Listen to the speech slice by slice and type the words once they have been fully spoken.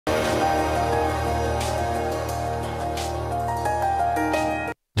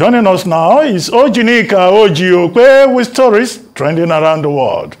Joining us now is OjyOkpe with stories trending around the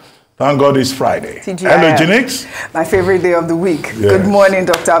world. Thank God it's Friday. Hello, Jinx. My favorite day of the week. Yes. Good morning,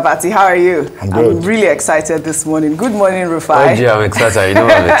 Dr. Abati. How are you? I'm good. I'm really excited this morning. Good morning, Rufai. Oji, I'm excited. You know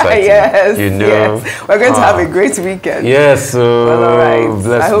I'm excited. Yes, you know. yes. We're going to have a great weekend. Yes. Well, all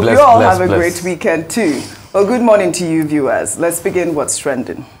right. I hope you all have a great weekend too. Well, good morning to you, viewers. Let's begin what's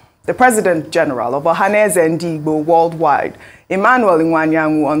trending. The President-General of Ohanaeze Ndigbo worldwide, Emmanuel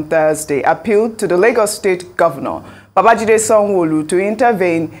Iwuanyanwu, on Thursday appealed to the Lagos State Governor, Babajide Sanwo-Olu, to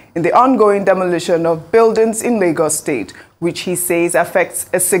intervene in the ongoing demolition of buildings in Lagos State, which he says affects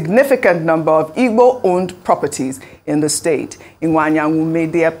a significant number of Igbo-owned properties in the state. Iwuanyanwu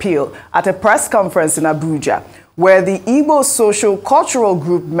made the appeal at a press conference in Abuja, where the Igbo social cultural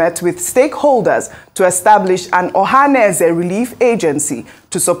group met with stakeholders to establish an Ohanaeze Relief Agency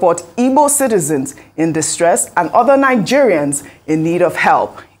to support Igbo citizens in distress and other Nigerians in need of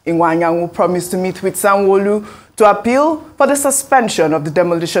help. Iwuanyanwu promised to meet with Sanwo-Olu to appeal for the suspension of the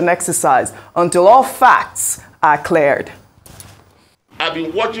demolition exercise until all facts are cleared. I've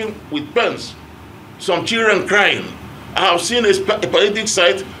been watching with pens some children crying. I have seen a pathetic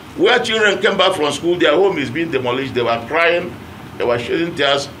sight where children came back from school, their home is being demolished. They were crying, they were shedding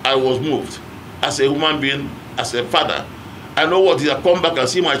tears. I was moved as a human being, as a father. I know what is. I come back and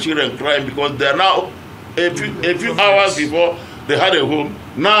see my children crying because they're now a few hours before they had a home.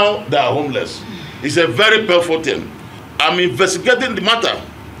 Now they are homeless. It's a very painful thing. I'm investigating the matter.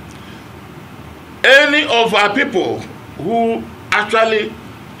 Any of our people who actually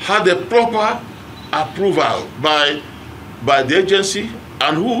had a proper approval by the agency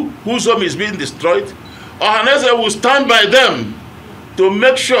and whose home is being destroyed, Ohanaeze will stand by them to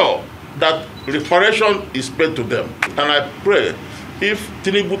make sure that reparation is paid to them. And I pray if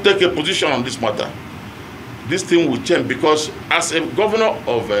Tinubu take a position on this matter, this thing will change, because as a governor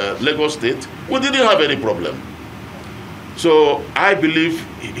of Lagos State, we didn't have any problem. So I believe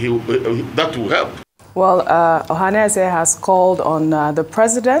that will help. Well, Ohanaeze has called on the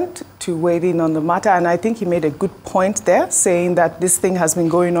president to weigh in on the matter, and I think he made a good point there, saying that this thing has been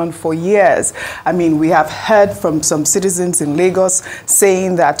going on for years. I mean, we have heard from some citizens in Lagos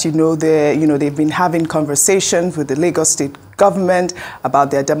saying that they've been having conversations with the Lagos State government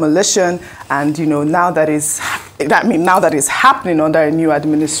about their demolition, and now that is happening under a new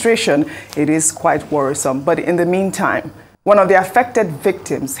administration, it is quite worrisome. But in the meantime, one of the affected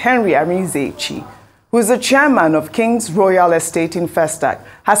victims, Henry Arizechi, who is the chairman of King's Royal Estate in Festac,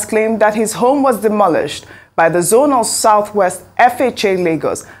 has claimed that his home was demolished by the zonal Southwest FHA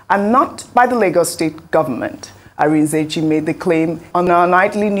Lagos and not by the Lagos State government. Arizechi made the claim on our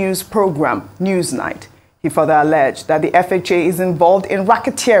nightly news program, Newsnight. He further alleged that the FHA is involved in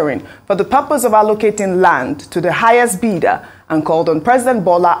racketeering for the purpose of allocating land to the highest bidder, and called on President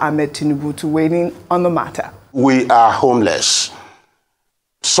Bola Ahmed Tinubu to weigh in on the matter. We are homeless.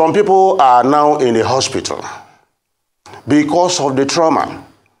 Some people are now in the hospital because of the trauma.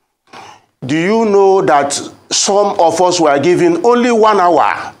 Do you know that some of us were given only 1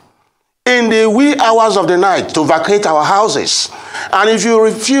 hour in the wee hours of the night to vacate our houses? And if you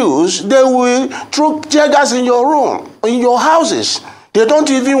refuse, they will throw tear gas in your room, in your houses. They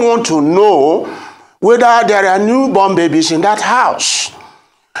don't even want to know whether there are newborn babies in that house.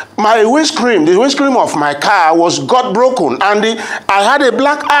 My windscreen, the windscreen of my car got broken, and I had a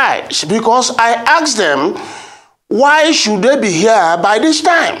black eye because I asked them, why should they be here by this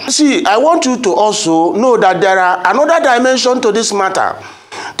time? See, I want you to also know that there are another dimension to this matter.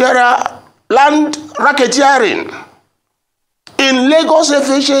 There are land racketeering in Lagos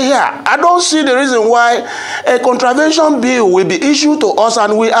FHA here. I don't see the reason why a contravention bill will be issued to us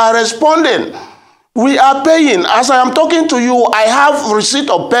and we are responding. We are paying. As I am talking to you, I have receipt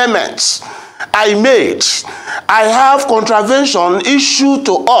of payments I made. I have contravention issued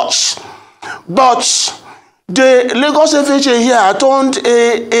to us. But the Lagos FHA here turned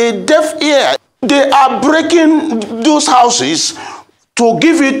a deaf ear. They are breaking those houses to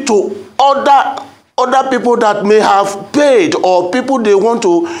give it to other people that may have paid, or people they want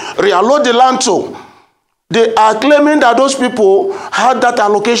to reallot the land to. They are claiming that those people had that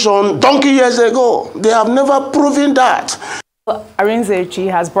allocation donkey years ago. They have never proven that.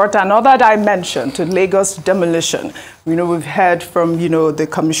 Arizechi has brought another dimension to Lagos demolition. We've heard from, the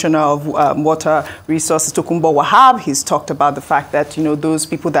Commissioner of Water Resources, Tokunbo Wahab. He's talked about the fact that, those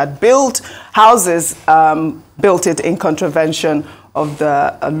people that built houses built it in contravention of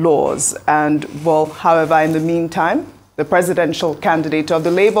the laws. And, well, however, in the meantime, the presidential candidate of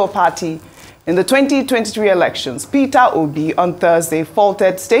the Labour Party, In the 2023 elections, Peter Obi on Thursday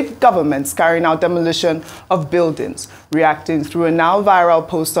faulted state governments carrying out demolition of buildings. Reacting through a now viral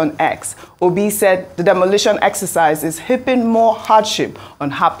post on X, Obi said the demolition exercise is heaping more hardship on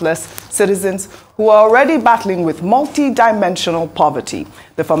hapless citizens who are already battling with multi-dimensional poverty.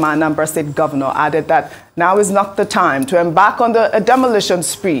 The former Anambra State governor added that now is not the time to embark on a demolition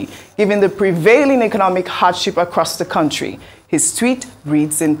spree, given the prevailing economic hardship across the country. His tweet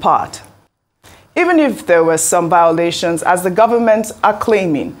reads in part, "Even if there were some violations, as the governments are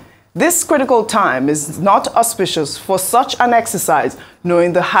claiming, this critical time is not auspicious for such an exercise,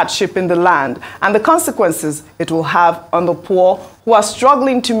 knowing the hardship in the land and the consequences it will have on the poor who are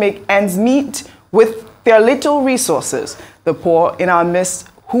struggling to make ends meet with their little resources. The poor in our midst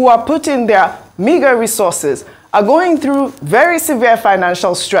who are putting their meager resources are going through very severe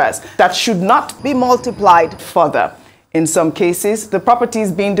financial stress that should not be multiplied further. In some cases, the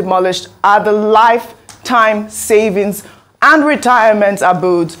properties being demolished are the lifetime savings and retirement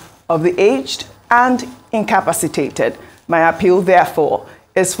abodes of the aged and incapacitated. My appeal, therefore,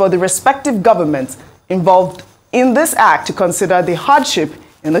 is for the respective governments involved in this act to consider the hardship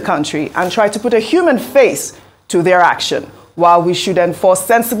in the country and try to put a human face to their action. While we should enforce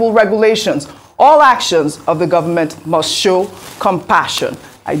sensible regulations, all actions of the government must show compassion."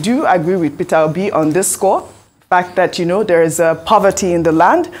 I do agree with Peter Obi on this score. Fact that, there is poverty in the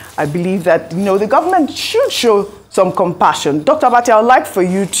land. I believe that, the government should show some compassion. Dr. Abati, I would like for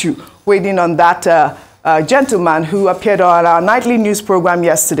you to weigh in on that gentleman who appeared on our nightly news program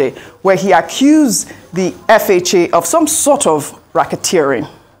yesterday, where he accused the FHA of some sort of racketeering.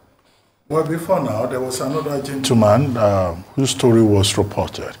 Well, before now, there was another gentleman whose story was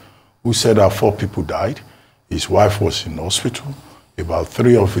reported, who said that 4 people died. His wife was in hospital. About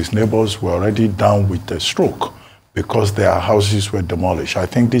 3 of his neighbors were already down with a stroke because their houses were demolished. I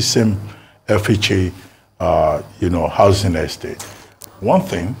think this same FHA, housing estate. One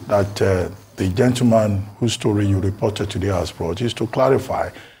thing that the gentleman whose story you reported today has brought is to clarify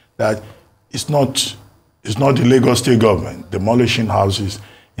that it's not the Lagos State government demolishing houses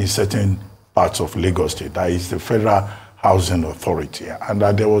in certain parts of Lagos State. That is the Federal Housing Authority, and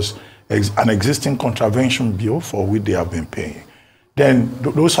that there was an existing contravention bill for which they have been paying. Then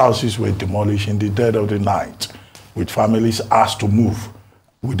those houses were demolished in the dead of the night, with families asked to move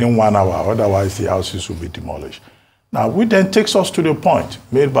within 1 hour, otherwise the houses will be demolished. Now, which then takes us to the point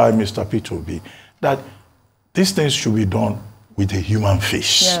made by Mr. Peter Obi that these things should be done with a human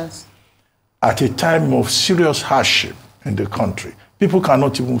face. Yes. At a time of serious hardship in the country, people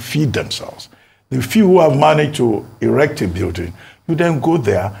cannot even feed themselves. The few who have managed to erect a building, you then go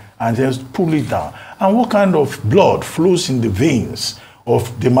there and just pull it down. And what kind of blood flows in the veins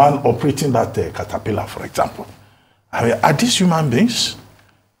of the man operating that caterpillar, for example? I mean, are these human beings?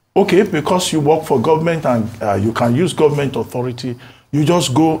 Okay, because you work for government and you can use government authority, you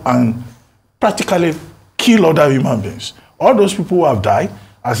just go and practically kill other human beings. All those people who have died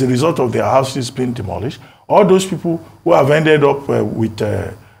as a result of their houses being demolished, all those people who have ended up with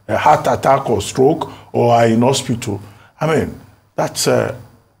a heart attack or stroke or are in hospital, I mean, that's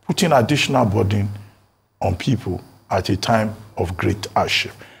putting additional burden on people at a time of great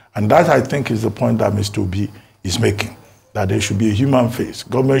hardship. And that, I think, is the point that Mr. Obi is making, that there should be a human face.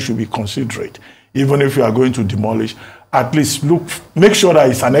 Government should be considerate. Even if you are going to demolish, at least make sure that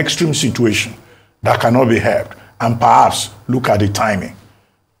it's an extreme situation that cannot be helped, and perhaps look at the timing.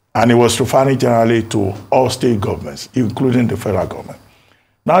 And it was referring generally to all state governments, including the federal government.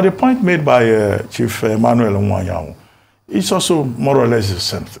 Now, the point made by Chief Emmanuel Iwuanyanwu is also more or less the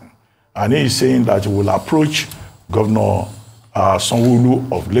same thing. And he is saying that he will approach Governor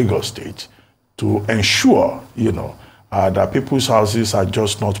Sanwo-Olu of Lagos State to ensure, that people's houses are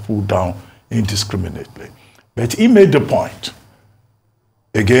just not pulled down indiscriminately. But he made the point,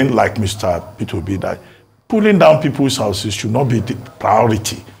 again, like Mr. Peter Obi, that pulling down people's houses should not be the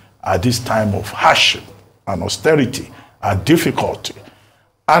priority at this time of hardship and austerity and difficulty.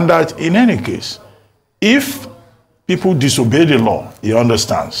 And that in any case, if people disobey the law, he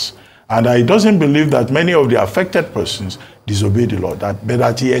understands, and he doesn't believe that many of the affected persons disobey the law, but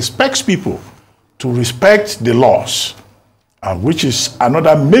that he expects people to respect the laws, which is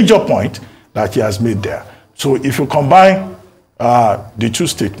another major point that he has made there. So if you combine the two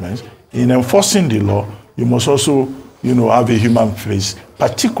statements, in enforcing the law, you must also, have a human face,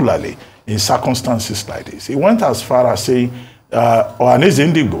 particularly in circumstances like this. He went as far as saying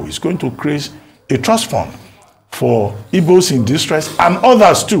Ohanaeze Ndigbo is going to create a trust fund for Igbos in distress and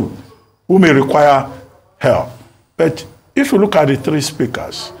others too, who may require help. But if you look at the 3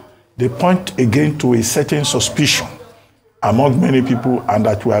 speakers, they point again to a certain suspicion among many people and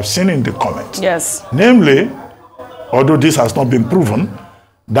that we have seen in the comments. Yes. Namely, although this has not been proven,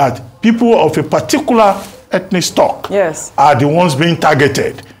 that people of a particular ethnic stock are the ones being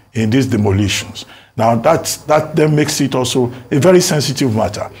targeted in these demolitions. Now, that then makes it also a very sensitive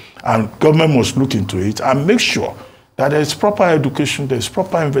matter, and government must look into it and make sure that there is proper education, there is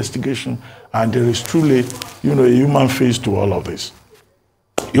proper investigation, and there is truly, you know, a human face to all of this.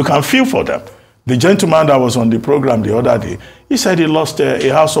 You can feel for them. The gentleman that was on the program the other day, he said he lost a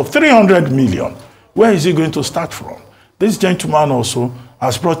house of 300 million. Where is he going to start from? This gentleman also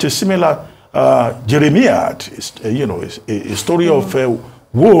has brought a similar Jeremiah, you know, a story of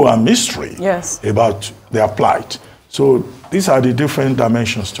woe and mystery about their plight. So these are the different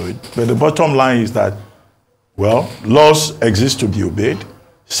dimensions to it. But the bottom line is that, well, laws exist to be obeyed.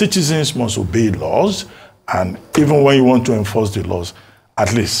 Citizens must obey laws. And even when you want to enforce the laws,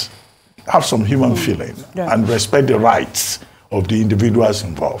 at least have some human feeling and respect the rights of the individuals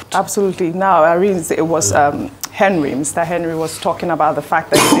involved. Absolutely. Now, it was Henry. Mr. Henry was talking about the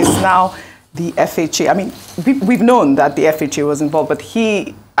fact that it is now the FHA. I mean, we've known that the FHA was involved, but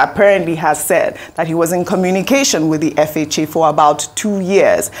he apparently has said that he was in communication with the FHA for about 2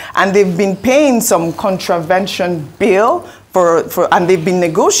 years, and they've been paying some contravention bill and they've been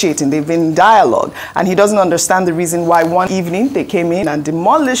negotiating, they've been in dialogue, and he doesn't understand the reason why one evening they came in and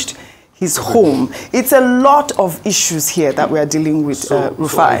demolished his home. It's a lot of issues here that we are dealing with, Rufai.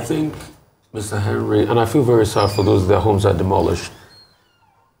 So I think, Mr. Henry, and I feel very sorry for those their homes are demolished,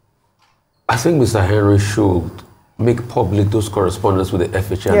 I think Mr. Henry should make public those correspondence with the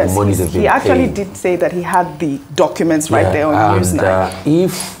FHA and the money they've been paying. He actually did say that he had the documents right there on Newsnight.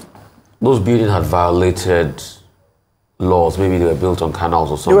 If those buildings had violated laws, maybe they were built on canals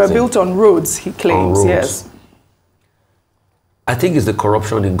or something. They were built on roads, he claims, yes. I think it's the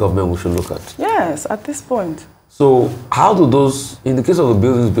corruption in government we should look at. Yes, at this point. So how do those, in the case of the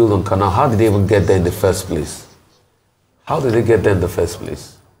buildings built on canal, how did they even get there in the first place? How did they get there in the first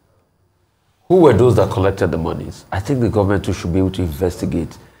place? Who were those that collected the monies? I think the government too should be able to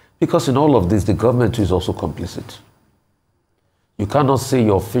investigate. Because in all of this, the government too is also complicit. You cannot say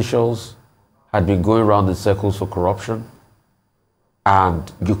your officials had been going around in circles for corruption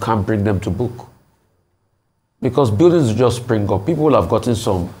and you can't bring them to book. Because buildings just spring up. People have gotten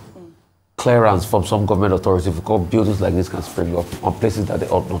some clearance from some government authority because buildings like this can spring up on places that they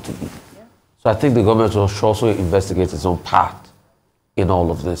ought not to be. Yeah. So I think the government should also investigate its own part in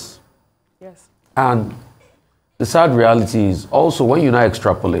all of this. Yes. And the sad reality is also when you now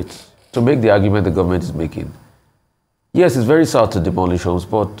extrapolate to make the argument the government is making, yes, it's very sad to demolish homes,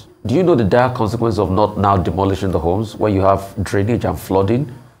 but do you know the dire consequence of not now demolishing the homes when you have drainage and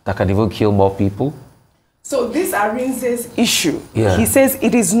flooding that can even kill more people? So this Arizechi's issue, he says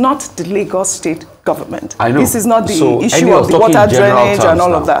it is not the Lagos state government. I know. This is not the issue of the water drainage and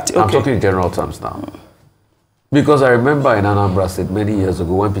all of that. Okay. I'm talking in general terms now. Because I remember in Anambra State many years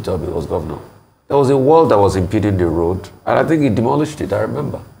ago when Peter Obi was governor, there was a wall that was impeding the road, and I think he demolished it, I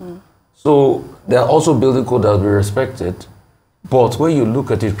remember. So there are also building codes that will be respected, but when you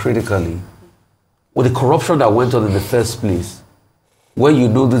look at it critically, with the corruption that went on in the first place, when you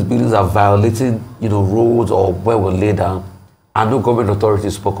know these buildings are violating, you know, roads or where we're laid down, and no government authority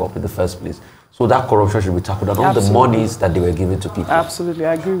spoke up in the first place. So that corruption should be tackled, and all the monies that they were giving to people. Absolutely,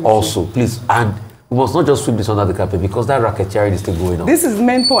 I agree with also, please, and we must not just sweep this under the carpet because that racketeering is still going on. This is the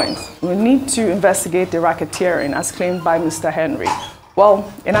main point. We need to investigate the racketeering as claimed by Mr. Henry.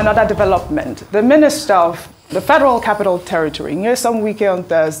 Well, in another development, the Minister of the Federal Capital Territory, Nyesom Wike on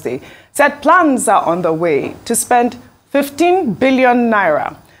Thursday, said plans are on the way to spend 15 billion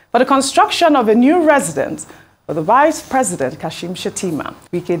naira for the construction of a new residence for the Vice President, Kashim Shettima.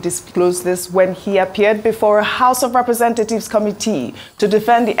 Wike disclosed this when he appeared before a House of Representatives committee to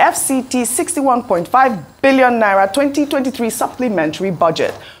defend the FCT 61.5 billion naira 2023 supplementary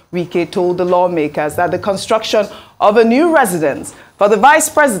budget. Wike told the lawmakers that the construction of a new residence for the Vice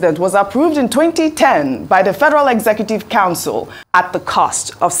President was approved in 2010 by the Federal Executive Council at the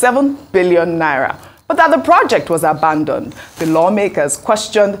cost of 7 billion naira. But that the project was abandoned. The lawmakers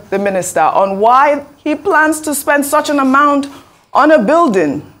questioned the minister on why he plans to spend such an amount on a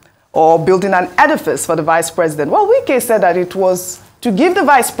building or building an edifice for the Vice President. Well, Wike said that it was to give the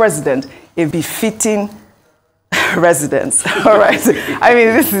Vice President a befitting residence. All right. I mean,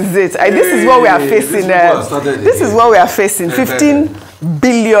 this is it. This is what we are facing. This is what we are facing. 15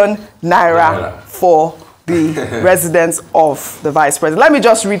 billion naira for the residence of the Vice President. Let me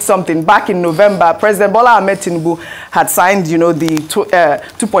just read something. Back in November, President Bola Ahmed Tinubu had signed, you know, the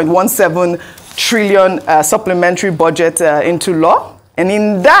 2.17 trillion supplementary budget into law. And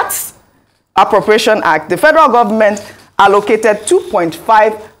in that Appropriation Act, the federal government allocated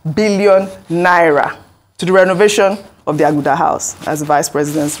 2.5 billion naira to the renovation of the Aguda house as the vice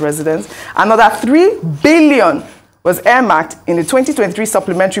president's residence. Another 3 billion was earmarked in the 2023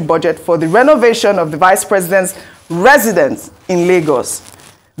 supplementary budget for the renovation of the vice president's residence in Lagos.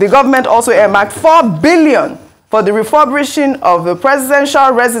 The government also earmarked 4 billion for the refurbishing of the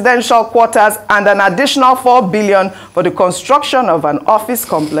presidential residential quarters and an additional 4 billion for the construction of an office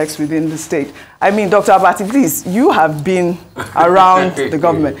complex within the state. I mean, Dr. Abati, please, you have been around the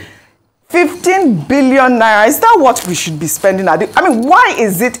government. 15 billion naira, is that what we should be spending? I mean, why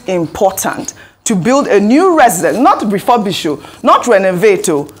is it important to build a new residence, not refurbish, not renovate,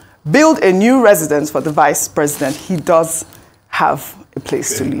 build a new residence for the vice president? He does have a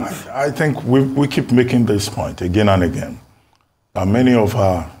place to live. I think we keep making this point again and again, that many of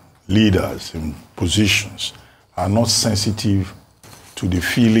our leaders in positions are not sensitive to the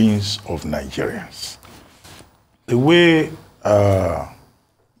feelings of Nigerians. The way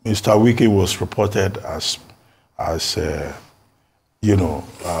Mr. Wike was reported as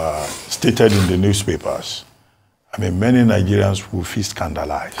stated in the newspapers, I mean, many Nigerians will feel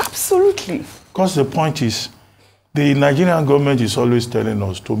scandalized. Absolutely. Because the point is, the Nigerian government is always telling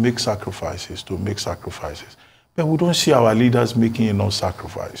us to make sacrifices, But we don't see our leaders making enough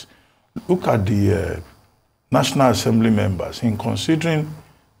sacrifice. Look at the National Assembly members in considering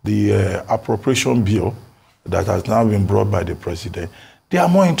the appropriation bill that has now been brought by the president. They are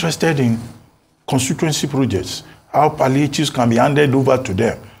more interested in constituency projects, how palliatives can be handed over to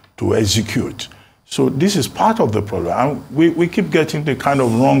them to execute. So this is part of the problem. And we keep getting the kind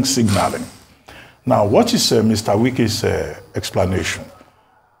of wrong signaling. Now, what is Mr. Wike's explanation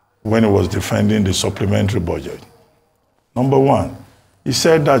when he was defending the supplementary budget? Number one, he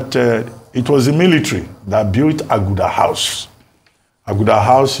said that it was the military that built Aguda House. Aguda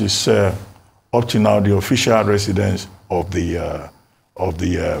House is up to now the official residence of the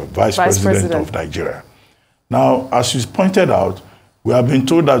Vice President of Nigeria. Now, as you pointed out, we have been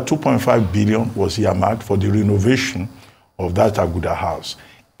told that 2.5 billion was earmarked for the renovation of that Aguda House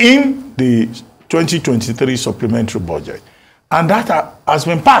in the 2023 supplementary budget. And that has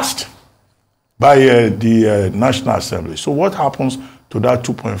been passed by the National Assembly. So what happens to that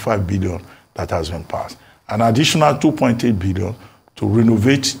 2.5 billion that has been passed? An additional 2.8 billion to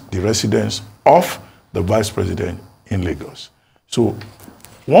renovate the residence of the Vice President in Lagos. So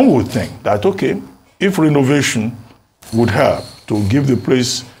one would think that, okay, if renovation would help to give the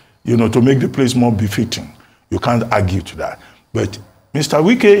place, to make the place more befitting, you can't argue to that. But Mr.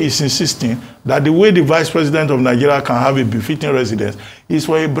 Wike is insisting that the way the Vice President of Nigeria can have a befitting residence is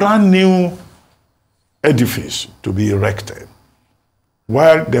for a brand new edifice to be erected.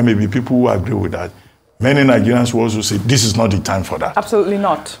 While there may be people who agree with that, many Nigerians will also say this is not the time for that. Absolutely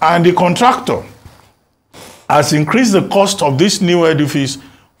not. And the contractor has increased the cost of this new edifice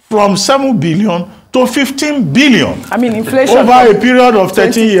from 7 billion to 15 billion. I mean, inflation. Over a period of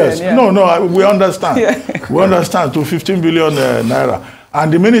 13 years. Yeah. No, we understand. Yeah. We understand, to 15 billion naira.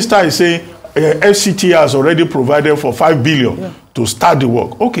 And the minister is saying FCT has already provided for 5 billion to start the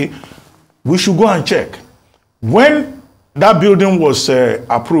work. Okay, we should go and check. When that building was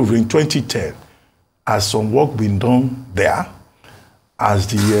approved in 2010, has some work been done there? Has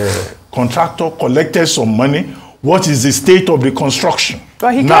the contractor collected some money? What is the state of the construction?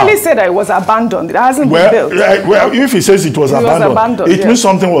 Well, he clearly said that it was abandoned. It hasn't been built. Well, if he says it was abandoned, it means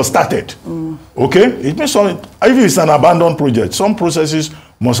something was started. Okay? It means something. If it's an abandoned project, some processes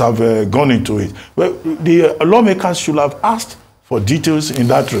must have gone into it. Well, the lawmakers should have asked for details in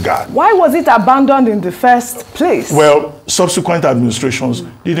that regard. Why was it abandoned in the first place? Well, subsequent administrations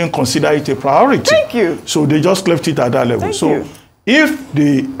didn't consider it a priority. Thank you. So they just left it at that level. Thank you. If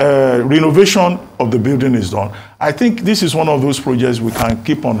the renovation of the building is done, I think this is one of those projects we can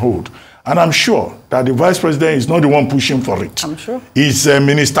keep on hold. And I'm sure that the Vice President is not the one pushing for it. I'm sure. It's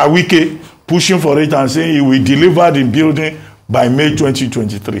Minister Wike pushing for it and saying he will deliver the building by May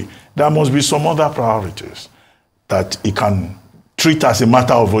 2023. There must be some other priorities that he can treat as a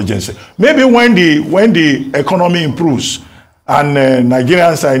matter of urgency. Maybe when the economy improves and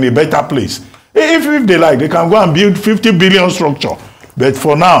Nigerians are in a better place, if they like, they can go and build 50 billion structure. But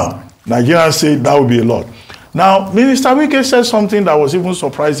for now, Nigerians say that would be a lot. Now, Minister Wike said something that was even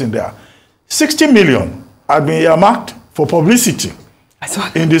surprising there. 60 million had been earmarked for publicity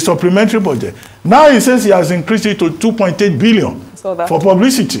in the supplementary budget. Now he says he has increased it to 2.8 billion for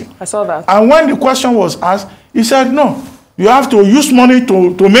publicity. I saw that. And when the question was asked, he said, no, you have to use money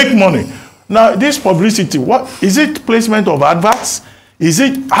to make money. Now, this publicity, what is it? Placement of adverts? Is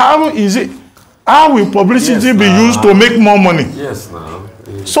it, how is it? How will publicity be used to make more money? Yes, now.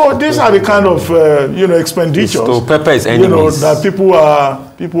 So these are the kind of expenditures that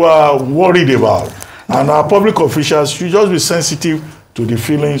people are worried about, and our public officials should just be sensitive to the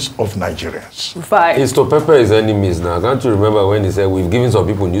feelings of Nigerians. Is to pepper his enemies now. Can't you remember when he said we've given some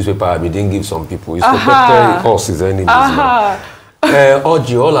people newspaper, we didn't give some people? Is to pepper us his enemies now.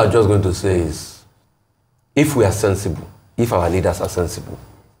 Oji, all I'm just going to say is, if we are sensible, if our leaders are sensible,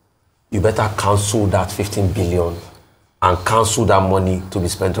 you better cancel that 15 billion and cancel that money to be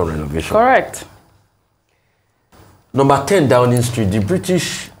spent on renovation. Correct. Number 10 Downing Street, the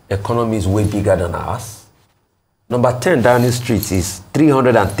British economy is way bigger than ours. Number 10 Downing Street is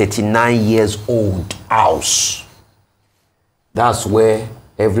 339 years old house. That's where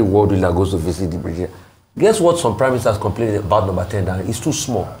every world leader goes to visit the British. Guess what some prime ministers complain about number 10 Downing? It's too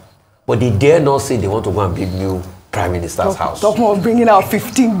small. But they dare not say they want to go and build new prime minister's house. Talking of bringing out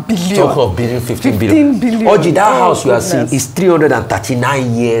 15 billion. Talking of building 15 billion. Oji, that house you are seeing is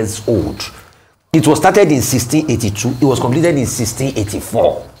 339 years old. It was started in 1682. It was completed in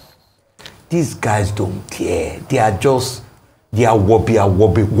 1684. These guys don't care. They are just, they are wobbia.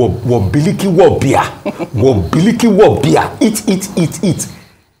 Eat.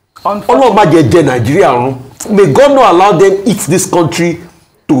 All of my Nigeria, may God not allow them eat this country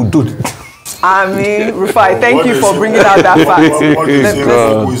to do. I mean, Rufai, thank you for bringing out that fact. What is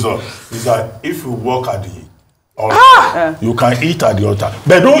wisdom is that if you walk at the altar, you can eat at the altar,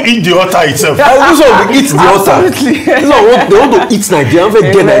 but don't eat the altar itself. This one will eat the altar. They want to eat Nigeria.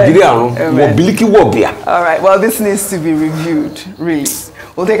 All right, well, this needs to be reviewed, really.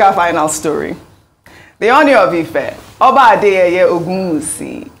 We'll take our final story. The Ooni of Ife, Oba Adeyeye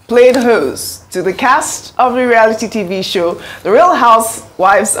Ogunwusi, played host to the cast of the reality TV show The Real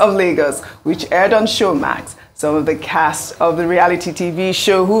Housewives of Lagos, which aired on Showmax. Some of the cast of the reality TV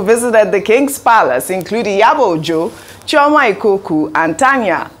show who visited the King's Palace include Iyabo Ojo, Chioma Ikoku, and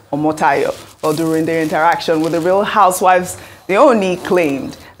Tanya Omotayo. Well, during their interaction with The Real Housewives, the Ooni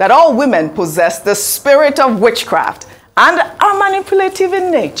claimed that all women possess the spirit of witchcraft and are manipulative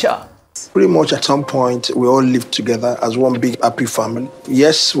in nature. Pretty much at some point, we all live together as one big happy family.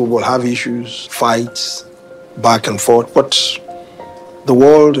 Yes, we will have issues, fights, back and forth, but the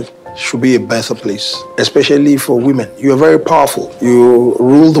world should be a better place, especially for women. You are very powerful. You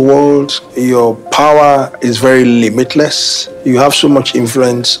rule the world. Your power is very limitless. You have so much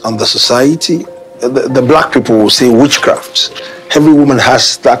influence on the society. The black people will say witchcraft. Every woman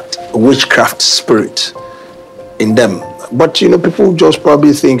has that witchcraft spirit in them. But, people just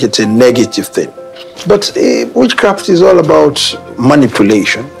probably think it's a negative thing. But witchcraft is all about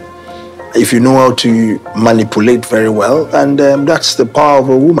manipulation. If you know how to manipulate very well, and that's the power of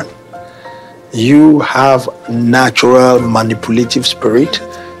a woman. You have natural manipulative spirit,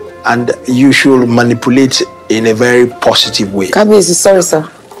 and you should manipulate in a very positive way. Kabiyesi, sorry, sir.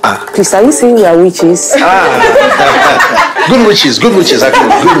 Please, are you saying we are witches? Good witches, actually,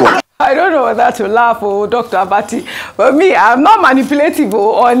 good one. I don't know whether to laugh, Dr. Abati, but me, I'm not manipulative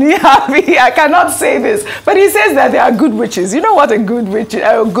Ooni. I cannot say this. But he says that they are good witches. You know what a good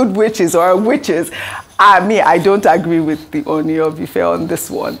witch is or witches? I don't agree with the Ooni of Ife on this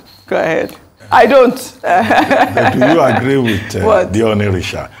one. Go ahead. I don't. But do you agree with the Ooni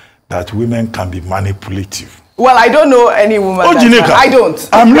Risha that women can be manipulative? Well, I don't know any woman. I don't.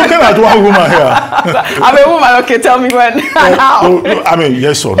 I'm looking at one woman here. I'm a woman. Okay, tell me when. How? I mean,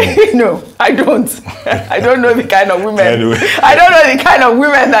 yes or no? No, I don't. I don't know the kind of women. Anyway. I don't know the kind of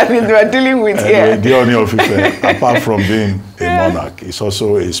women that we're dealing with here. The Ooni of Ife, apart from being a monarch, is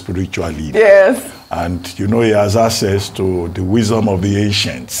also a spiritual leader. Yes. And he has access to the wisdom of the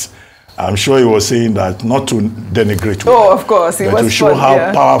ancients. I'm sure he was saying that not to denigrate women. Oh, of course. But to show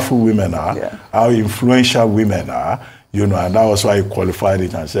how powerful women are, how influential women are, and that was why he qualified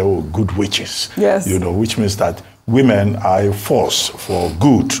it and said, oh, good witches. Yes. Which means that women are a force for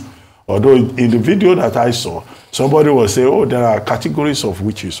good. Although in the video that I saw, somebody was saying, oh, there are categories of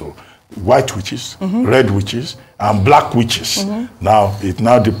witches. So white witches, red witches, and black witches. Now, it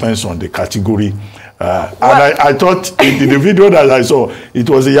now depends on the category. And I thought in the video that I saw, it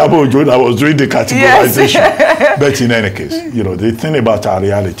was Iyabo Ojo that was doing the categorization. Yes. But in any case, the thing about our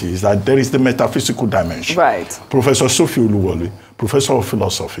reality is that there is the metaphysical dimension. Right. Professor Sophie Oluwole, professor of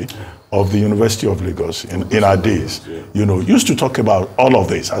philosophy of the University of Lagos in our days, used to talk about all of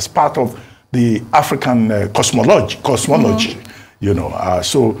this as part of the African cosmology.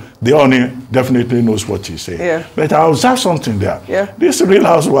 So the Ooni definitely knows what he's saying. Yeah. But I observed something there. Yeah. This Real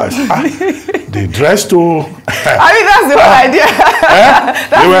Housewives, They dressed to... I mean, that's the whole idea. That's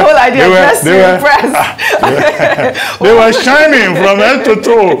the whole idea. Dressed to impress. They were shining from head to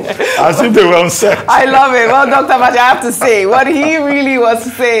toe as if they were on set. I love it. Well, Dr. Baji, I have to say, what he really was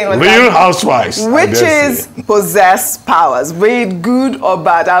saying was real housewives. Witches possess powers, be it good or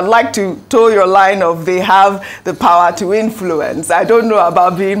bad. I'd like to toe your line of they have the power to influence. I don't know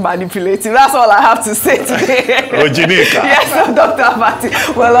about being manipulative. That's all I have to say today. Yes, Dr. Abati.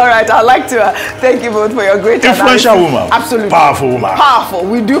 Well, all right. I'd like to thank you both for your great influential analysis. woman. Absolutely. Powerful woman. Powerful.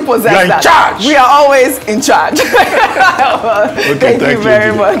 We do possess that. You're in charge. We are always in charge. Thank you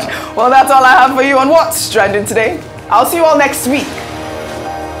very much. Well, that's all I have for you on What's Trending today. I'll see you all next week.